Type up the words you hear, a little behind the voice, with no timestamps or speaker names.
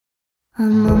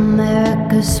I'm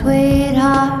America's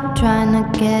sweetheart, trying to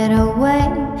get away.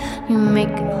 You make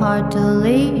it hard to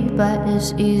leave, but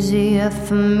it's easier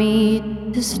for me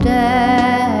to stay.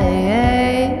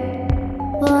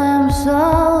 Well, I'm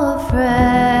so afraid,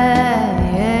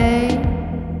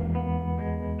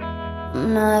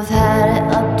 and I've had it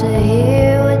up to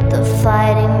here with the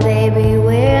fighting, baby.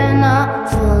 We're not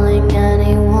fooling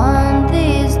anyone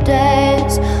these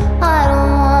days. I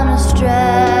don't wanna stray,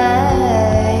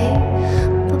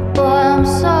 but boy, I'm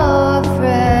so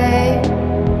afraid.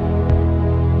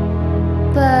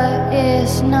 But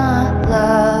it's not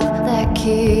love that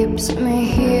keeps me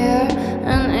here,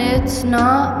 and it's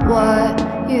not what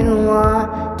you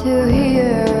want to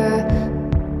hear.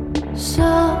 So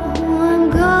I'm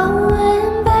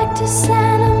going back to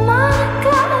Santa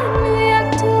Monica, New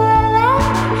York to LA.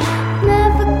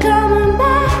 Never coming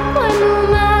back, but no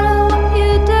matter what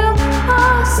you do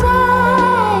or say,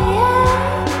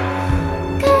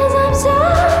 'cause I'm so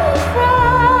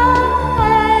afraid.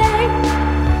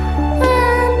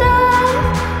 And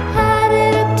I've had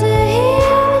it up to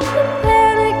here with the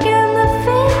panic and the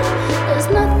fear. There's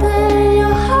nothing in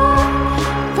your heart.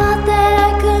 Thought that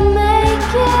I could make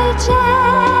you change.